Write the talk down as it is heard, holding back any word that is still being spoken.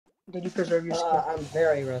Did you preserve your skill? I'm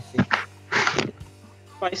very rusty.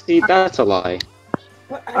 Spicy, that's a lie.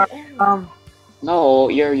 But I am. No,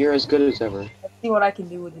 you're as good as ever. Let's see what I can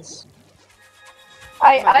do with this.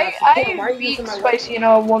 I beat Spicy in a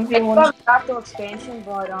 1v1. I love Octo expansion,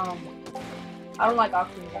 but I don't like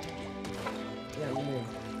Octo. Yeah, me neither.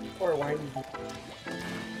 Or why did you...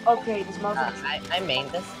 Okay, this mouse. I made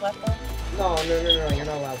this weapon. No, you're not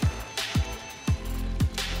allowed.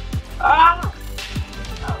 Ah!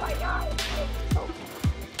 Oh my god.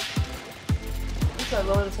 These are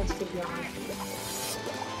lower the sensitivity on it.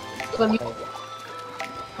 Let me.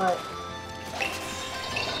 Alright.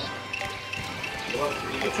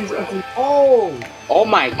 Oh! Oh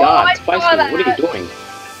my god, I Spicy, saw what are you that. doing?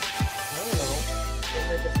 I don't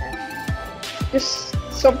know. Just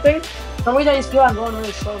something. For some reason I just feel I'm going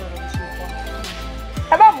really slow when I'm just really fun.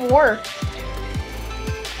 How about more?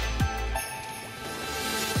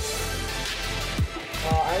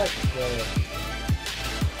 I like to throw it.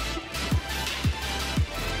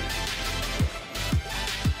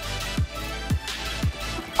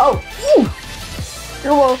 Oh! Ooh!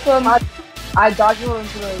 You're welcome. I dodged roll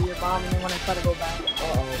into your bomb and then when I try to go back.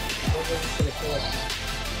 Uh-oh. What was just gonna kill us?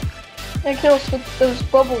 It kills with those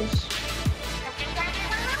bubbles.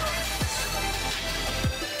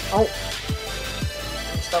 Oh.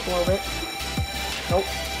 Stop a little bit. Nope.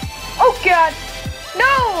 Oh god!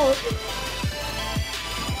 No!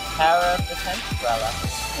 Power of the Umbrella.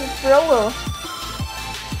 Umbrella.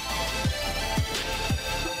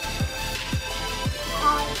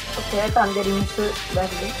 Okay, I thought I'm getting used to it.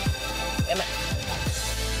 Back again. Damn it.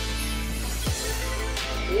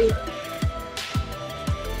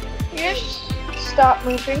 Yes. Stop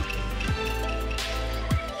moving.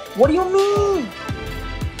 What do you mean?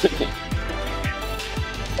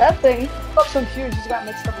 That thing. Looks so huge, he's got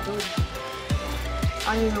mixed up abilities.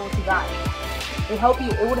 I don't even know what you got. It would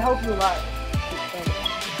help you a lot.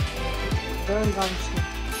 Very interesting.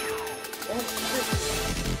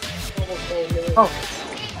 Oh.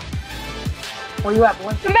 Where you at,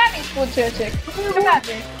 boy? Come at me, SplaTunatc. Come at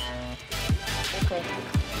me. Okay.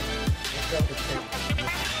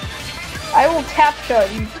 I will tap shot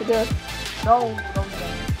you to death. No, don't do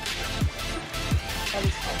that. That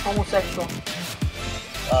is homosexual.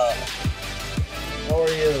 How are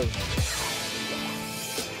you?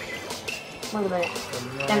 Wait a minute.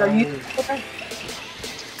 And are you okay?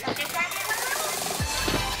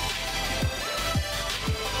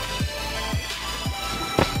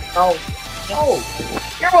 No. Oh!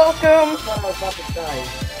 You're welcome. I thought I was about to die.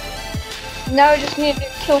 Now I just need to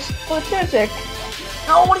kill SplaTunatc.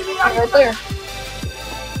 No, what do you mean? Right there.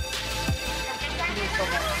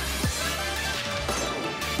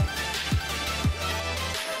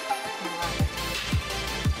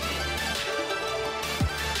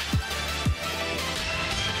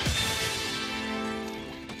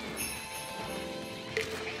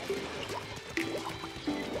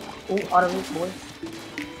 Oh, auto move, boy.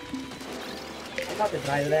 I'm about to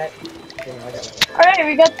die to that. Okay, no, I got it. Alright,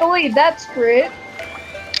 we got the lead. That's great.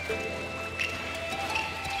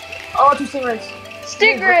 Oh, 2 stingrays.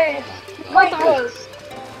 Stingray! Both of us.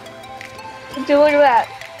 Would you look at that?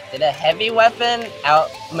 Did a heavy weapon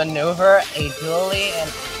outmaneuver a dually and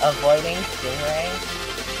avoiding stingray?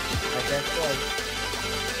 I guess so.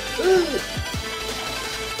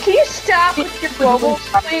 Can you stop with your bubbles,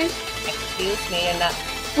 please? Excuse me, you're not.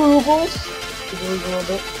 Boobles. A little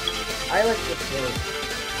bit. I like this sword.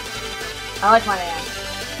 I like my ass.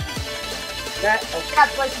 That, Got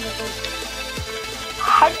slicing the first.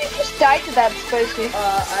 How did you just die to that, Spicy?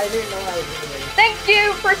 I didn't know I was doing it. Thank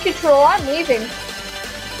you for control. I'm leaving.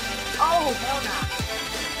 Oh, hell no.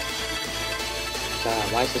 God,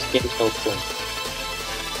 why is this game so cool?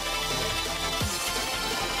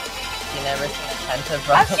 You never seen a pensive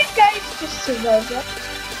How bro. did you guys just survive that?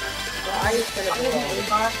 Well, I just I'm finished gonna it.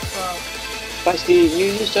 A-bar, so Spicy,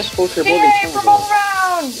 you just go for Yay, remote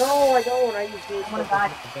round! No, I don't. I used to. I'm gonna die.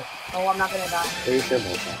 Oh, I'm not gonna die. Where is your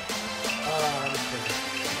mobile? I'm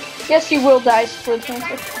kidding. Yes, you will die,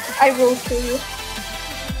 SplaTunatc. I will kill you.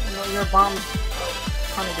 You know, your bomb's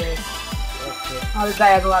kind of gay. That's good. Oh, this guy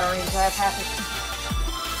has a lot of range. I have half it.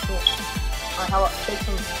 Cool. Alright, how about take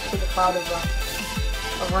a cloud of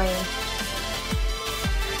rain.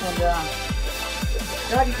 And,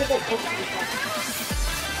 God, you did that close to the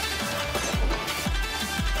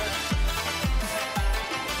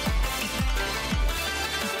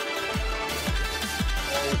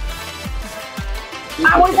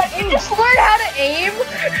what is that aim? Just learn how to aim.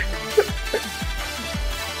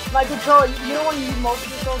 My control, you know when you use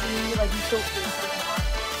motion controls and you like you tilt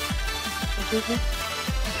your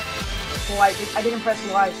well, I didn't press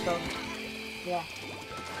Y, so yeah.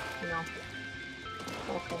 you know.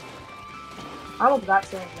 Okay. I almost got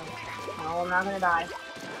saved though. No, I'm not gonna die.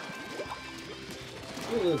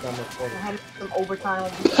 You lose on this I quarter. had some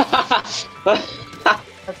overtime.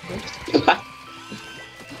 That's good.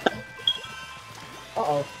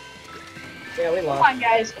 Uh-oh. Yeah, we Come lost. on,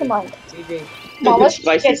 guys. Come on. GG. Come on, let's just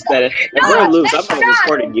Spicy get said it. If No, we're lose, I'm that's not not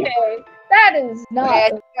recording you. okay. That is not. Okay,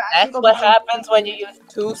 Okay. I think That's what happens when you use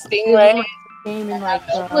 2 This is stingrays. my game in like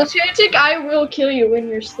SplaTunatc, I will kill you in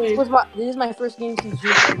your sleep. this is my first game since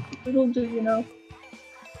June. Little do you know.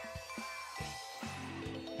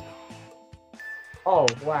 Oh,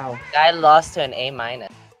 wow. I lost to an A-.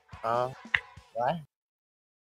 Oh, what?